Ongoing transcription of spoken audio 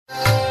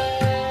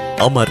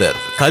அமரர்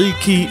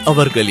கல்கி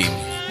அவர்களின்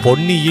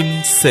பொன்னியின்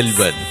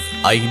செல்வன்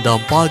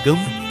 5ஆம்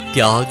பாகம்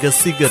தியாக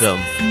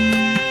சிகரம்.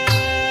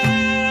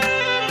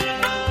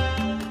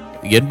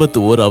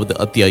 81வது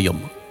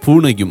அத்தியாயம்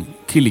பூனையும்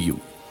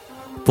கிளியும்.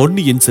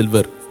 பொன்னியின்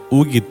செல்வர்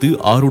ஊகித்து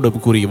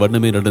ஆருடம் கூறிய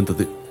வண்ணமே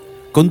நடந்தது.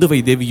 குந்தவை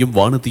தேவியும்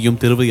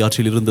வானதியும்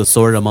திருவையாற்றில் இருந்த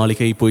சோழ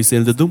மாளிகை போய்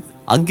சேர்ந்ததும்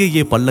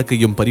அங்கேயே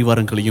பல்லக்கையும்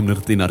பரிவாரங்களையும்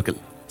நிறுத்தினார்கள்.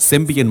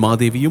 செம்பியன்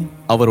மாதேவியும்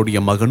அவருடைய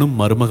மகனும்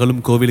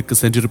மருமகளும் கோவிலுக்கு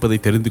சென்றிருப்பதை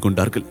தெரிந்து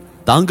கொண்டார்கள்.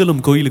 தாங்களும்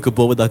கோயிலுக்கு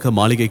போவதாக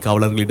மாளிகை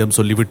காவலர்களிடம்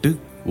சொல்லிவிட்டு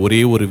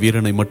ஒரே ஒரு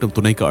வீரனை மட்டும்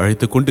துணைக்கு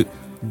அழைத்துக் கொண்டு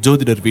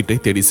ஜோதிடர் வீட்டை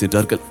தேடி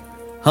சென்றார்கள்.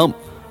 ஆம்,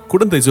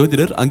 குடந்தை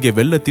ஜோதிடர் அங்கே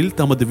வெள்ளத்தில்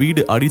தமது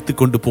வீடு அடித்துக்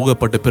கொண்டு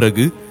போகப்பட்ட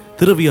பிறகு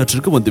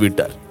திருவையாற்றிற்கு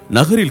வந்துவிட்டார்.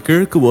 நகரில்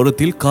கிழக்கு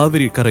ஓரத்தில்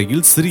காவிரி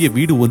கரையில் சிறிய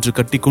வீடு ஒன்று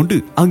கட்டிக்கொண்டு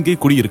அங்கே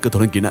குடியிருக்க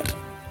தொடங்கினார்.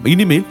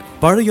 இனிமேல்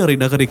பழையாறை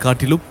நகரை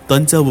காட்டிலும்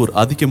தஞ்சாவூர்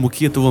அதிக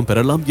முக்கியத்துவம்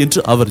பெறலாம் என்று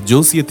அவர்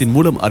ஜோசியத்தின்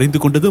மூலம் அறிந்து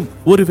கொண்டதும்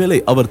ஒருவேளை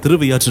அவர்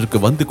திருவையாற்றிற்கு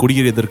வந்து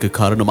குடியேறியதற்கு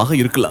காரணமாக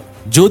இருக்கலாம்.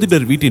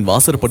 ஜோதிடர் வீட்டின்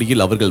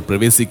வாசற்படியில் அவர்கள்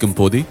பிரவேசிக்கும்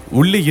போதே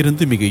உள்ளே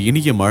இருந்து மிக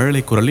இனிய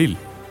மழலை குரலில்,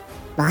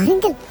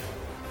 வாருங்கள்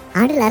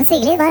ஆடல்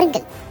அரசிகளே,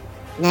 வாருங்கள்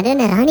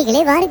நடன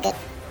ராணிகளே, வாருங்கள்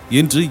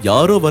என்று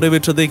யாரோ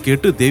வரவேற்றதை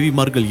கேட்டு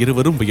தேவிமார்கள்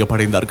இருவரும்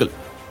வியப்படைந்தார்கள்.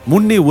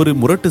 முன்னே ஒரு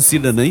முரட்டு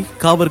சீடனை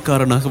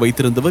காவற்காரனாக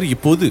வைத்திருந்தவர்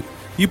இப்போது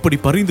இப்படி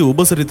பரிந்து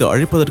உபசரித்து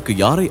அழைப்பதற்கு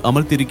யாரை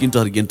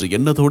அமர்த்தியிருக்கின்றார் என்ற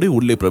எண்ணத்தோடு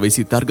உள்ளே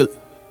பிரவேசித்தார்கள்.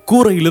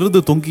 கூரையிலிருந்து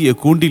தொங்கிய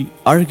கூண்டில்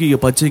அழகிய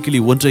பச்சை கிளி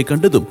ஒன்றை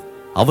கண்டதும்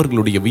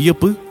அவர்களுடைய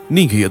வியப்பு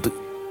நீங்கியது.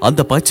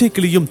 அந்த பச்சை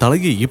கிளியும்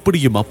தலையை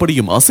இப்படியும்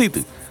அப்படியும்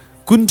அசைத்து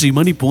குன்றி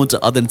மணி போன்ற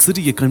அதன்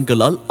சிறிய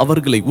கண்களால்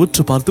அவர்களை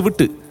ஊற்று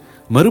பார்த்துவிட்டு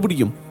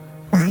மறுபடியும்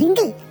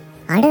வாருங்கள்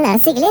ஆடல்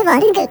அரசிகளே,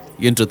 வாருங்கள்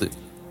என்றது.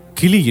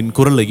 கிளியின்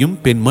குரலையும்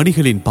பெண்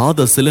மணிகளின்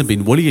பாத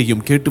சிலம்பின்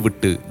ஒளியையும்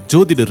கேட்டுவிட்டு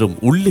ஜோதிடரும்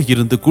உள்ளே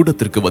இருந்து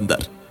கூடத்திற்கு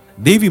வந்தார்.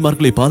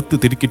 தேவிமார்களை பார்த்து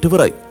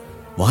திடுக்கிட்டவராய்,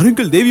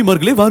 வாருங்கள்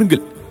தேவிமார்களே,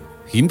 வாருங்கள்,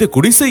 இந்த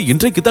குடிசை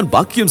இன்றைக்குத்தான்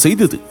பாக்கியம்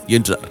செய்தது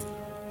என்றார்.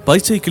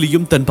 பச்சை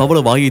கிளியும் தன் பவள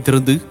வாயை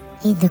திறந்து,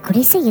 இந்த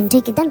குடிசை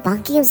இன்றைக்குத்தான்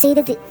பாக்கியம்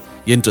செய்தது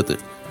என்றது.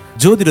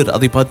 ஜோதிடர்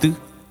அதை பார்த்து,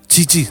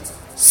 சீச்சி,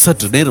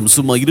 சற்று நேரம்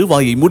சும்மா இரு,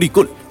 வாயை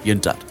மூடிக்கொள்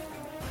என்றார்.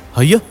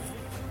 ஐயா,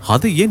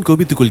 அதை ஏன்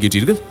கோபித்துக்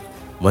கொள்கின்றீர்கள்?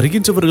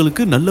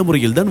 வருகின்றவர்களுக்கு நல்ல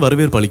முறையில் தான்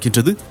வரவேற்பு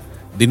அளிக்கின்றது.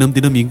 தினம்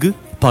தினம் இங்கு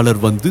பலர்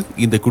வந்து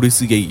இந்த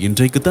குடிசையை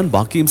இன்றைக்குத்தான்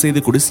பாக்கியம் செய்த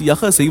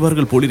குடிசையாக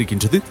செய்வார்கள்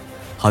போலிருக்கின்றது.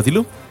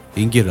 அதிலும்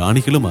இங்கே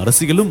ராணிகளும்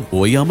அரசிகளும்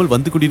ஓயாமல்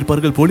வந்து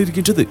கொண்டிருப்பார்கள்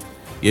போலிருக்கின்றது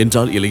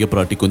என்றால் இளைய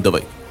பிராட்டி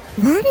குந்தவை.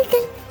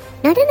 வாருங்கள்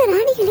நடன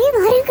ராணிகளே,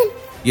 வாருங்கள்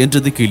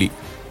என்றது கிளி.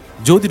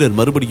 ஜோதிடர்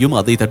மறுபடியும்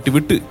அதை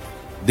தட்டிவிட்டு,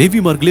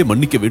 தேவிமார்களே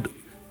மன்னிக்க வேண்டும்,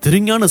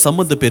 திருஞான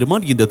சம்பந்த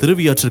பெருமான் இந்த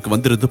திருவையாற்றிற்கு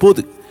வந்திருந்த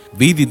போது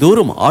வீதி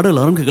தோறும்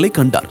ஆடல் அரங்குகளை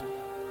கண்டார்.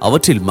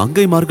 அவற்றில்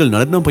மங்கைமார்கள்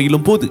நடனம்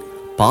பயிலும் போது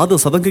பாத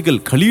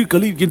சதங்கைகள் களீர்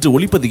களீர் என்று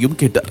ஒலிப்பதையும்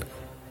கேட்டார்.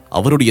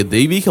 அவருடைய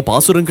தெய்வீக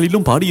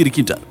பாசுரங்களிலும்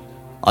பாடியிருக்கின்றார்.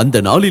 அந்த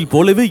நாளில்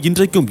போலவே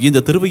இன்றைக்கும்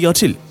இந்த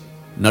திருவையாற்றில்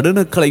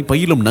நடனக்கலை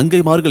பயிலும்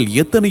நங்கைமார்கள்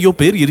எத்தனையோ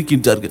பேர்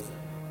இருக்கின்றார்கள்.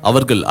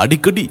 அவர்கள்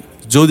அடிக்கடி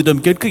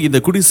ஜோதிடம் கேட்க இந்த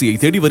குடிசையை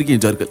தேடி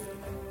வருகின்றார்கள்.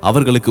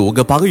 அவர்களுக்கு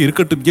உகப்பாக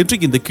இருக்கட்டும் என்று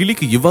இந்த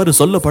கிளிக்கு இவ்வாறு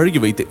சொல்ல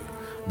பழகி வைத்தேன்.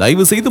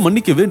 தயவு செய்து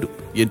மன்னிக்க வேண்டும்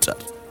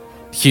என்றார்.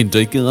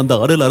 இன்றைக்கு அந்த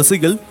ஆடல்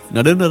அரசிகள்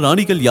நடன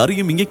ராணிகள்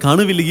யாரையும் இங்கே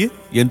காணவில்லையே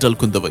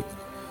என்றாள் குந்தவை.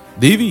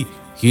 தேவி,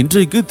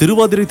 இன்றைக்கு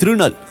திருவாதிரை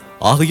திருநாள்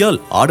ஆகையால்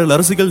ஆடல்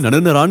அரசிகள்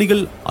நடன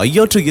ராணிகள்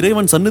ஐயாற்று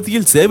இறைவன்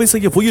சன்னதியில் சேவை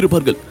செய்ய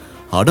போயிருப்பார்கள்.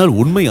 ஆனால்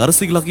உண்மை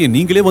அரசிகளாகிய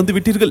நீங்களே வந்து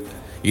விட்டீர்கள்.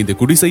 இந்த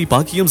குடிசை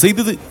பாக்கியம்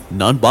செய்தது,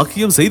 நான்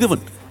பாக்கியம்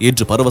செய்தவன்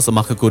என்று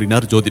பரவசமாக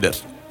கூறினார் ஜோதிடர்.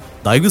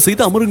 தயவு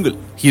செய்து அமருங்கள்.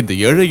 இந்த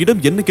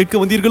ஏழையிடம் என்ன கேட்க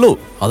வந்தீர்களோ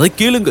அதை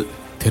கேளுங்கள்,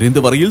 தெரிந்த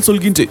வரையில்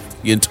சொல்கின்றேன்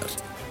என்றார்.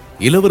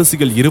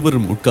 இளவரசிகள்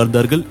இருவரும்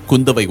உட்கார்ந்தார்கள்.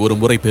 குந்தவை ஒரு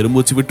முறை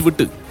பெருமூச்சு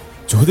விட்டுவிட்டு,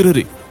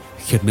 ஜோதிடரே,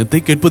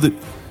 என்னத்தை கேட்பது?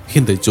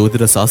 இந்த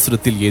ஜோதிட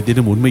சாஸ்திரத்தில்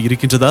ஏதேனும் உண்மை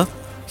இருக்கின்றதா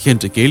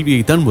என்ற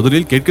கேள்வியைத்தான்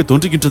முதலில் கேட்க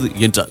தோன்றுகின்றது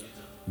என்றார்.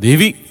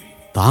 தேவி,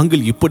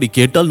 தாங்கள் இப்படி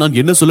கேட்டால் நான்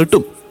என்ன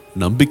சொல்லட்டும்?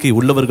 நம்பிக்கை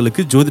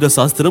உள்ளவர்களுக்கு ஜோதிட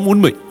சாஸ்திரம்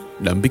உண்மை,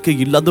 நம்பிக்கை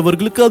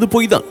இல்லாதவர்களுக்கு அது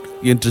பொய்தான்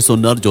என்று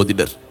சொன்னார்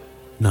ஜோதிடர்.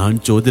 நான்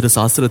ஜோதிட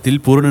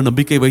சாஸ்திரத்தில் பூரண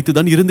நம்பிக்கை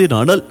வைத்துதான் இருந்தேன்.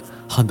 ஆனால்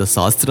அந்த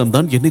சாஸ்திரம்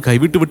தான் என்னை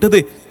கைவிட்டு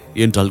விட்டதே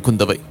என்றாள்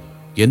குந்தவை.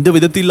 எந்த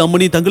விதத்தில்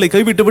அம்மணி தங்களை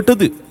கைவிட்டு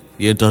விட்டது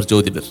என்றார்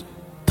ஜோதிடர்.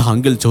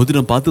 தாங்கள்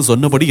ஜோதிடம் பார்த்து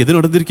சொன்னபடி எது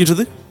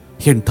நடந்திருக்கின்றது?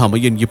 என்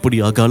தமையன் இப்படி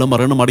அகால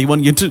மரணம்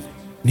அடைவான் என்று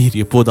நீர்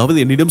எப்போதாவது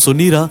என்னிடம்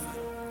சொன்னீரா?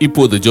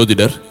 இப்போது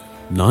ஜோதிடர்,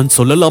 நான்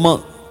சொல்லலாமா?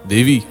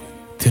 தேவி,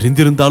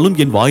 தெரிந்திருந்தாலும்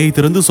என் வாயை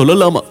திறந்து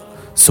சொல்லலாமா?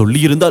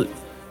 சொல்லியிருந்தால்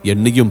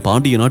என்னையும்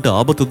பாண்டிய நாட்டு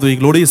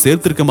ஆபத்துதவிகளோட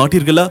சேர்த்திருக்க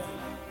மாட்டீர்களா?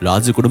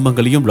 ராஜ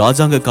குடும்பங்களையும்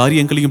ராஜாங்க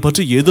காரியங்களையும்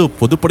பற்றி ஏதோ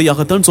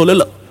பொதுப்படையாகத்தான்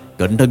சொல்லலாம்.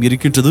 கண்டம்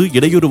இருக்கின்றது,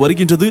 இடையூறு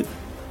வருகின்றது,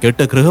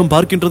 கெட்ட கிரகம்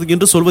பார்க்கின்றது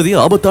என்று சொல்வதே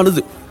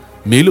ஆபத்தானது.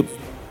 மேலும்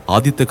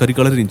ஆதித்த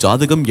கரிகாலரின்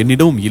ஜாதகம்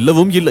என்னிடமும்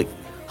இல்லவும் இல்லை,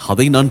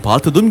 அதை நான்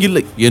பார்த்ததும்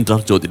இல்லை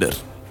என்றார் ஜோதிடர்.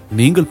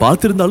 நீங்கள்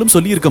பார்த்திருந்தாலும்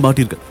சொல்லியிருக்க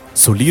மாட்டீர்கள்.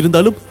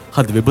 சொல்லியிருந்தாலும்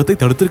அது விபத்தை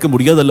தடுத்திருக்க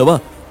முடியாதல்லவா?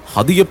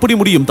 அது எப்படி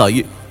முடியும்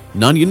தாயே?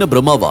 நான் என்ன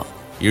பிரம்மாவா?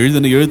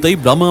 எழுதின எழுத்தை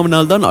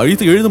பிரம்மாவினால் தான்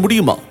அழித்து எழுத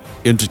முடியுமா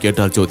என்று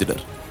கேட்டார்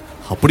ஜோதிடர்.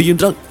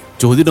 அப்படியென்றால்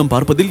ஜோதிடம்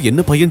பார்ப்பதில்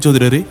என்ன பயன்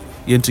ஜோதிடரே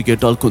என்று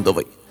கேட்டாள்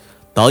குந்தவை.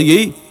 தாயே,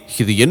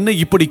 இது என்ன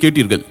இப்படி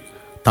கேட்டீர்கள்?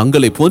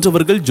 தங்களை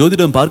போன்றவர்கள்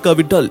ஜோதிடம்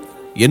பார்க்காவிட்டால்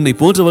என்னை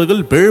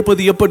போன்றவர்கள்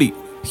பிழைப்பது எப்படி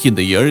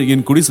இந்த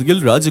ஏழையின்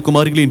குடிசையில்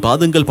ராஜகுமாரிகளின்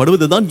பாதங்கள்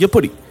படுவதுதான்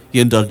எப்படி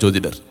என்றார்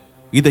ஜோதிடர்.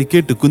 இதை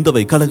கேட்டு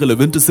குந்தவை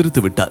கலகலவென்று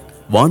சிரித்து விட்டார்.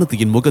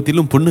 வானதியின்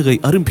முகத்திலும் புன்னகை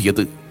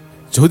அரும்பியது.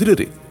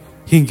 ஜோதிடரே,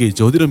 இங்கே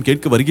ஜோதிடம்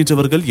கேட்க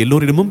வருகின்றவர்கள்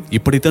எல்லோரிடமும்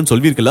இப்படித்தான்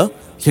சொல்வீர்களா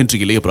என்று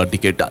இளைய பிராட்டி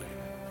கேட்டார்.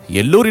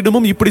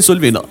 எல்லோரிடமும் இப்படி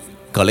சொல்வேனா?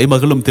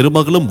 கலைமகளும்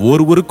திருமகளும்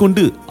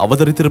ஒருவருக்கொண்டு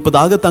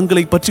அவதரித்திருப்பதாக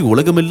தங்களை பற்றி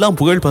உலகமெல்லாம்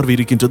புகழ்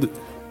பரவியிருக்கின்றது.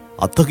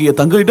 அத்தகைய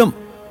தங்களிடம்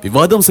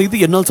விவாதம் செய்து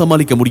என்னால்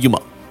சமாளிக்க முடியுமா?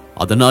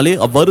 அதனாலே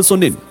அவ்வாறு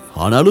சொன்னேன்.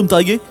 ஆனாலும்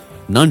தாயே,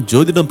 நான்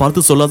ஜோதிடம்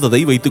பார்த்து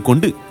சொல்லாததை வைத்துக்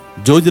கொண்டு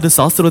ஜோதிட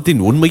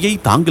சாஸ்திரத்தின் உண்மையை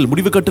தாங்கள்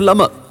முடிவு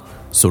கட்டலாமா?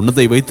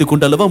 சொன்னதை வைத்துக்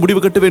கொண்டு அல்லவா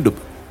முடிவு கட்ட வேண்டும்.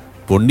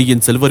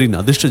 பொன்னியின் செல்வரின்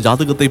அதிர்ஷ்ட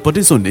ஜாதகத்தை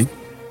பற்றி சொன்னேன்.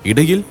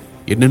 இடையில்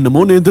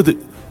என்னென்னமோ நேர்ந்தது.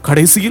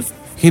 கடைசியில்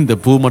இந்த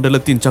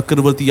பூமண்டலத்தின்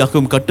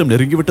சக்கரவர்த்தியாகும் கட்டம்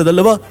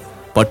நெருங்கிவிட்டதல்லவா?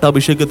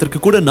 பட்டாபிஷேகத்திற்கு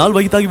கூட நாள்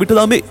வைத்தாகி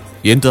விட்டதாமே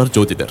என்றார்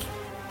ஜோதிடர்.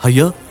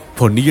 ஐயா,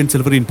 பொன்னியின்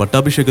செல்வரின்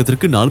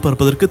பட்டாபிஷேகத்திற்கு நாள்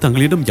பார்ப்பதற்கு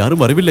தங்களிடம்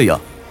யாரும் வரவில்லையா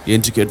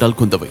என்று கேட்டாள்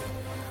குந்தவை.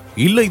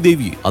 இல்லை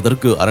தேவி,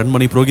 அதற்கு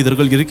அரண்மனை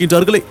புரோகிதர்கள்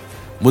இருக்கின்றார்களே.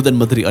 முதன்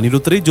மந்திரி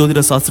அனிருத்தரை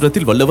ஜோதிட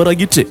சாஸ்திரத்தில்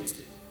வல்லவராயிற்று.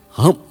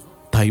 ஆம்,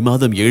 தை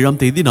மாதம் 7ஆம்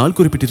தேதி நாள்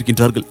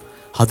குறிப்பிட்டிருக்கின்றார்கள்.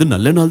 அது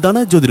நல்ல நாள்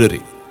தானா ஜோதிடரே?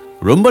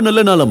 ரொம்ப நல்ல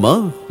நாள் அம்மா.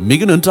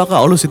 மிக நன்றாக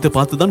ஆலோசித்து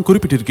பார்த்துதான்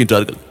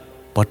குறிப்பிட்டிருக்கின்றார்கள்.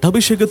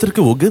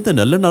 பட்டாபிஷேகத்திற்கு உகந்த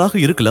நல்ல நாளாக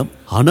இருக்கலாம்.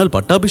 ஆனால்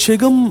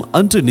பட்டாபிஷேகம்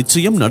அன்று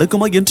நிச்சயம்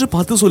நடக்குமா என்று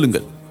பார்த்து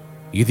சொல்லுங்கள்.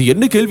 இது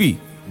என்ன கேள்வி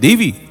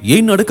தேவி?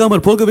 ஏன்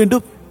நடக்காமல் போக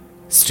வேண்டும்?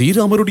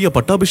 ஸ்ரீராமருடைய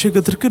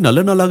பட்டாபிஷேகத்திற்கு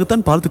நல்ல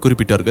நாளாகத்தான் பார்த்து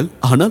குறிப்பிட்டார்கள்.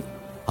 ஆனால்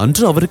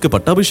அன்று அவருக்கு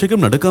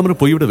பட்டாபிஷேகம் நடக்காமல்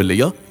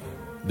போய்விடவில்லையா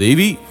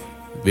தேவி?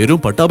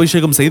 வெறும்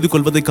பட்டாபிஷேகம் செய்து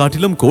கொள்வதை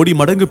காட்டிலும் கோடி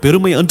மடங்கு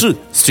பெருமை அன்று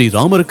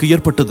ஸ்ரீராமருக்கு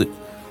ஏற்பட்டது.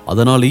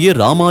 அதனாலேயே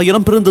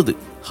ராமாயணம் பிறந்தது.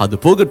 அது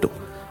போகட்டும்.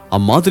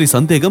 அம்மாதிரி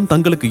சந்தேகம்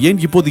தங்களுக்கு ஏன்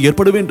இப்போது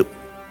ஏற்பட வேண்டும்?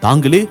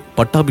 தாங்களே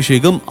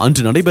பட்டாபிஷேகம்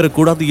அன்று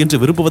நடைபெறக்கூடாது என்று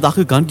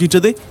விரும்புவதாக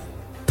காண்கின்றதே.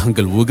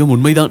 தங்கள் ஊகம்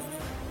உண்மைதான்.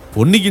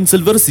 பொன்னியின்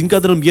செல்வர்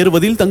சிங்காதனம்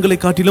ஏறுவதில் தங்களை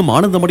காட்டிலும்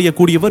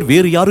ஆனந்தமடையக்கூடியவர்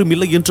வேறு யாரும்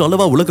இல்லை என்று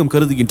அளவா உலகம்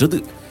கருதுகின்றது.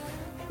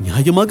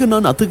 நியாயமாக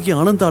நான் அத்தகைய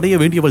ஆனந்த அடைய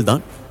வேண்டியவள்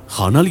தான்.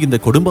 ஆனால் இந்த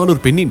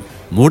கொடும்பாலூர் பெண்ணின்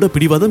மூட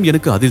பிடிவாதம்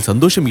எனக்கு அதில்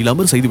சந்தோஷம்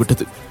இல்லாமல்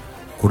செய்துவிட்டது.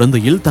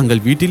 குழந்தையில்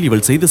தங்கள் வீட்டில்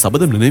இவள் செய்த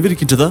சபதம்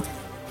நினைவிருக்கின்றதா?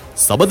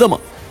 சபதமா?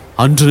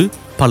 அன்று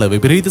பல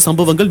விபரீத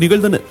சம்பவங்கள்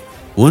நிகழ்ந்தன.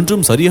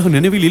 ஒன்றும் சரியாக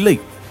நினைவில் இல்லை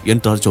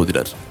என்றார்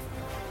ஜோதிடர்.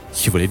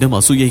 இவளிடம்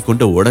அசூயை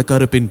கொண்ட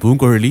ஓடக்கார பெண்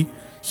பூங்குழலி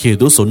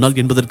ஏதோ சொன்னாள்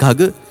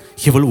என்பதற்காக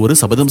இவள் ஒரு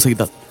சபதம்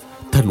செய்தாள்.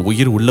 தன்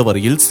உயிர் உள்ள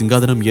வரையில்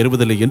சிங்காதனம்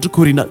ஏறுவதில்லை என்று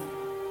கூறினாள்.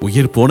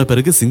 உயிர் போன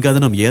பிறகு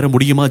சிங்காதனம் ஏற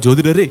முடியுமா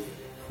ஜோதிடரே?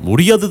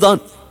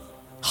 முடியாதுதான்.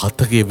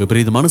 அத்தகைய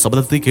விபரீதமான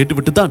சபதத்தை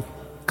கேட்டுவிட்டுதான்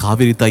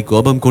காவிரி தாய்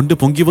கோபம் கொண்டு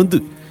பொங்கி வந்து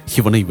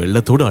இவனை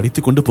வெள்ளத்தோடு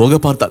அடித்துக் கொண்டு போக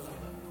பார்த்தாள்.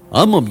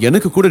 ஆமாம்,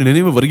 எனக்கு கூட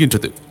நினைவு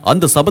வருகின்றது.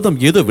 அந்த சபதம்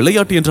ஏதோ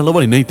விளையாட்டு என்றளவா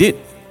நினைத்தேன்.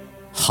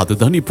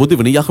 அதுதான் இப்போது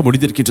வினையாக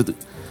முடிந்திருக்கின்றது.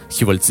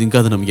 இவள்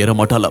சிங்காதனம் ஏற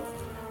மாட்டாளாம்.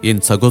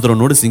 என்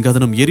சகோதரனோடு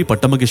சிங்காதனம் ஏறி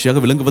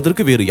பட்டமகிழ்ச்சியாக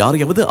விளங்குவதற்கு வேறு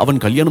யாரையாவது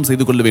அவன் கல்யாணம்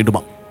செய்து கொள்ள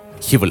வேண்டுமா?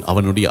 இவள்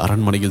அவனுடைய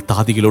அரண்மனையில்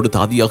தாதிகளோடு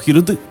தாதியாக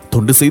இருந்து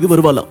தொண்டு செய்து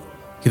வருவாளாம்.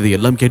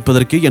 இதையெல்லாம்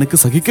கேட்பதற்கே எனக்கு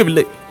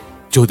சகிக்கவில்லை.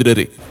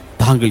 ஜோதிடரே,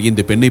 தாங்கள்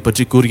இந்த பெண்ணை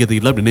பற்றி கூறியது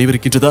எல்லாம்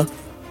நினைவிருக்கின்றதா?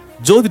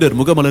 ஜோதிடர்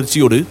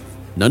முகமலர்ச்சியோடு,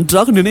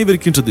 நன்றாக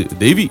நினைவிருக்கின்றது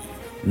தேவி.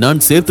 நான்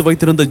சேர்த்து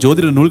வைத்திருந்த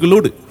ஜோதிட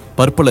நூல்களோடு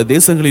பற்பல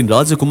தேசங்களின்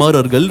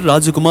ராஜகுமாரர்கள்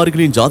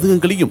ராஜகுமாரிகளின்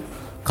ஜாதகங்களையும்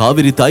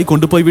காவிரி தாய்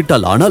கொண்டு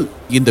போய்விட்டாள். ஆனால்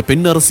இந்த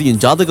பெண் அரசியின்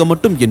ஜாதகம்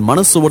மட்டும் என்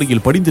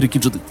மனசுவடையில்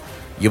படிந்திருக்கின்றது.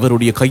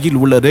 இவருடைய கையில்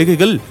உள்ள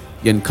ரேகைகள்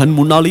என் கண்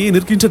முன்னாலேயே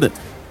நிற்கின்றன.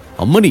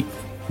 அம்மணி,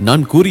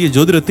 நான் கூறிய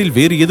ஜோதிடத்தில்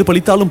வேறு எது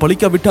பலித்தாலும்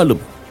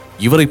பலிக்காவிட்டாலும்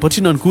இவரை பற்றி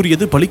நான்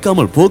கூறியது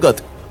பலிக்காமல்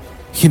போகாது.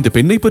 இந்த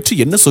பெண்ணை பற்றி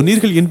என்ன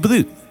சொன்னீர்கள் என்பது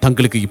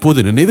தங்களுக்கு இப்போது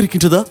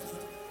நினைவிருக்கின்றதா?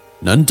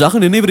 நன்றாக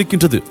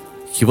நினைவிருக்கின்றது.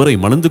 இவரை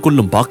மணந்து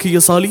கொள்ளும்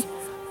பாக்கியசாலி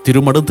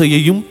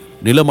திருமடந்தையையும்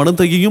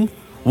நிலமடந்தையையும்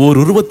ஓர்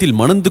உருவத்தில்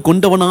மணந்து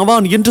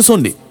கொண்டவனாவான் என்று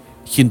சொன்னேன்.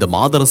 இந்த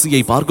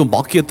மாதரசியை பார்க்கும்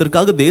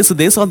பாக்கியத்திற்காக தேச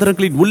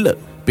தேசாந்தரங்களில் உள்ள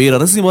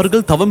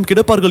பேரரசிமார்கள் தவம்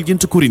கிடப்பார்கள்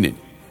என்று கூறினேன்.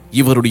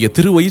 இவருடைய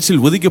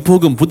திருவயிற்றில் ஒதுக்கப்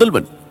போகும்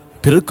புதல்வன்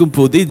பிறக்கும்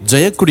போதே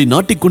ஜெயக்குடி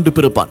நாட்டிக்கொண்டு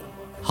பிறப்பான்.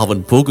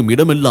 அவன் போகும்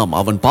இடமெல்லாம்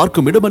அவன்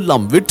பார்க்கும்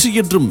இடமெல்லாம் வெற்றி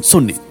என்றும்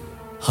சொன்னேன்.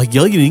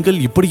 ஐயா, நீங்கள்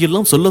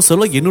இப்படியெல்லாம் சொல்ல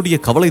சொல்ல என்னுடைய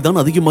கவலைதான்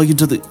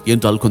அதிகமாகின்றது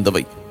என்றாள்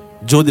குந்தவை.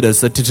 ஜோதிடர்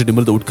சற்று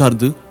நிமிர்ந்து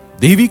உட்கார்ந்து,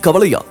 தேவி,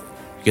 கவலையா?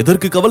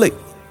 எதற்கு கவலை?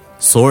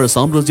 சோழ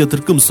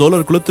சாம்ராஜ்யத்திற்கும்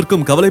சோழர்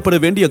குலத்திற்கும் கவலைப்பட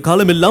வேண்டிய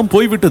காலமெல்லாம்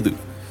போய்விட்டது.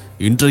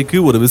 இன்றைக்கு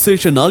ஒரு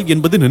விசேஷ நாள்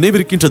என்பது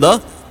நினைவிருக்கின்றதா?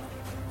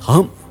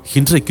 ஆம்,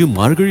 இன்றைக்கு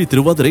மார்கழி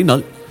திருவாதிரை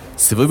நாள்.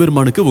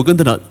 சிவபெருமானுக்கு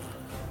உகந்த நாள்.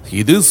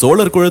 இது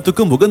சோழர்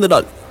குலத்துக்கும் உகந்த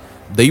நாள்.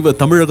 தெய்வ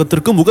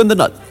தமிழகத்திற்கும் உகந்த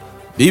நாள்.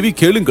 தேவி,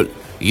 கேளுங்கள்.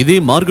 இதே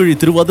மார்கழி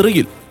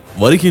திருவாதிரையில்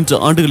வருகின்ற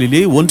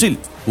ஆண்டுகளிலே ஒன்றில்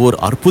ஓர்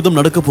அற்புதம்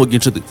நடக்கப்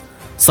போகின்றது.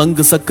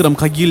 சங்கு சக்கரம்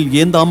கையில்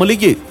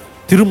ஏந்தாமலேயே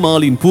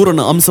திருமாலின்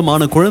பூரண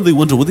அம்சமான குழந்தை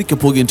ஒன்று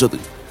உதிக்கப் போகின்றது.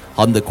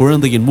 அந்த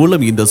குழந்தையின்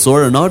மூலம் இந்த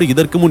சோழ நாடு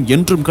இதற்கு முன்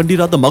என்றும்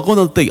கண்டிராத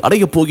மகோனத்தை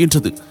அடையப்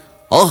போகின்றது.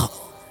 ஆஹா,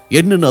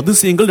 என்னென்ன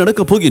அதிசயங்கள்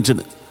நடக்கப்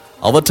போகின்றன!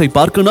 அவற்றை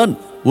பார்க்க நான்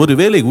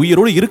ஒருவேளை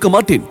உயிரோடு இருக்க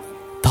மாட்டேன்.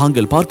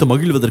 தாங்கள் பார்த்து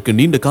மகிழ்வதற்கு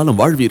நீண்ட காலம்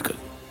வாழ்வீர்கள்.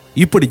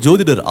 இப்படி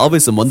ஜோதிடர்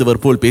ஆவேசம்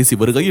வந்தவர் போல் பேசி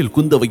வருகையில்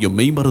குந்தவையும்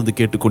மெய்மறந்து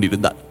கேட்டுக்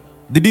கொண்டிருந்தார்.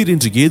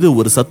 திடீரென்று ஏதோ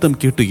ஒரு சத்தம்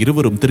கேட்டு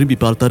இருவரும் திரும்பி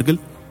பார்த்தார்கள்.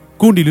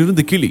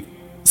 கூண்டிலிருந்து கிளி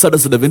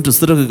சடசடவென்று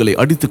சிறகுகளை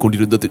அடித்துக்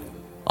கொண்டிருந்தது.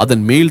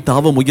 அதன் மேல்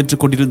தாவ முயன்று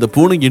கொண்டிருந்த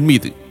பூனையின்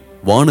மீது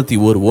வானதி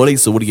ஓர் ஓலை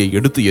சுவடியை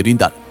எடுத்து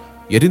எறிந்தார்.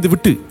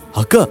 எறிந்துவிட்டு,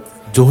 அக்கா,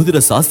 ஜோதிட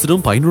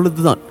சாஸ்திரம்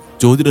பயனுள்ளதுதான்.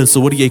 ஜோதிட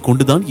சுவடியை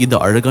கொண்டுதான் இந்த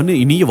அழகான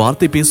இனிய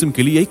வார்த்தை பேசும்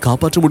கிளியை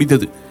காப்பாற்ற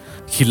முடிந்தது.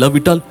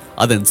 இல்லாவிட்டால்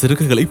அதன்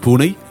சிறகுகளை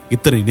பூனை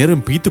இத்தனை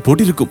நேரம் பீத்து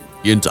போட்டிருக்கும்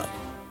என்றார்.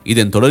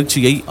 இதன்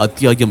தொடர்ச்சியை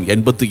அத்தியாயம்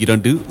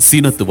 82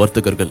 சீனத்து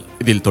வர்த்தகர்கள்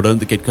இதில்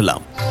தொடர்ந்து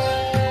கேட்கலாம்.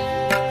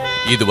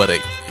 இதுவரை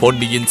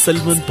பொன்னியின்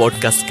செல்வன்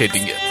பாட்காஸ்ட்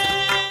கேட்டீங்க.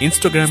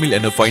 இன்ஸ்டாகிராமில்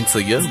என்ன ஃபைண்ட்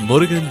செய்ய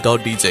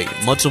murugan.dj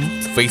மற்றும்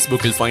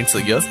Facebookல் ஃபைண்ட்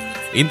செய்ய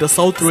இந்த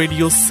சவுத்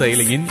ரேடியோ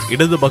செயலியின்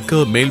இடது பக்க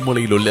மேல்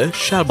மூலையில் உள்ள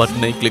ஷேர்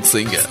பட்டனை கிளிக்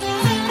செய்யுங்க.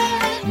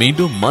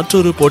 மீண்டும்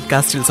மற்றொரு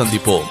பாட்காஸ்டில்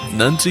சந்திப்போம்.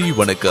 நன்றி,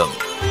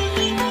 வணக்கம்.